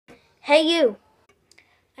Hey you,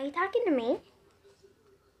 are you talking to me?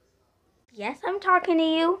 Yes, I'm talking to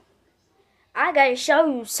you. I gotta show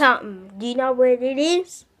you something. Do you know what it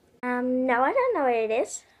is? No, I don't know what it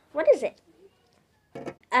is. What is it?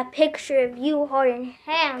 A picture of you holding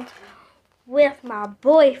hands with my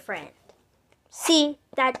boyfriend. See,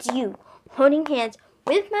 that's you holding hands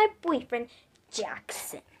with my boyfriend,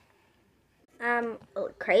 Jackson.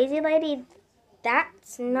 Crazy lady,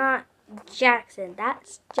 that's not Jackson.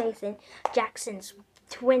 That's Jason, Jackson's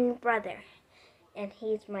twin brother. And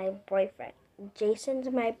he's my boyfriend. Jason's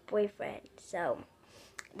my boyfriend. So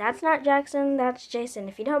that's not Jackson, that's Jason.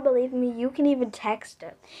 If you don't believe me, you can even text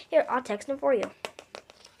him. Here, I'll text him for you.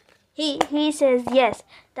 He says yes,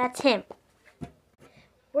 that's him.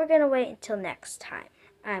 We're gonna wait until next time.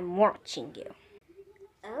 I'm watching you.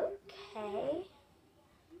 Okay.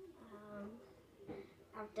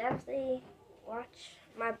 I'll definitely watch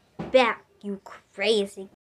my back, you crazy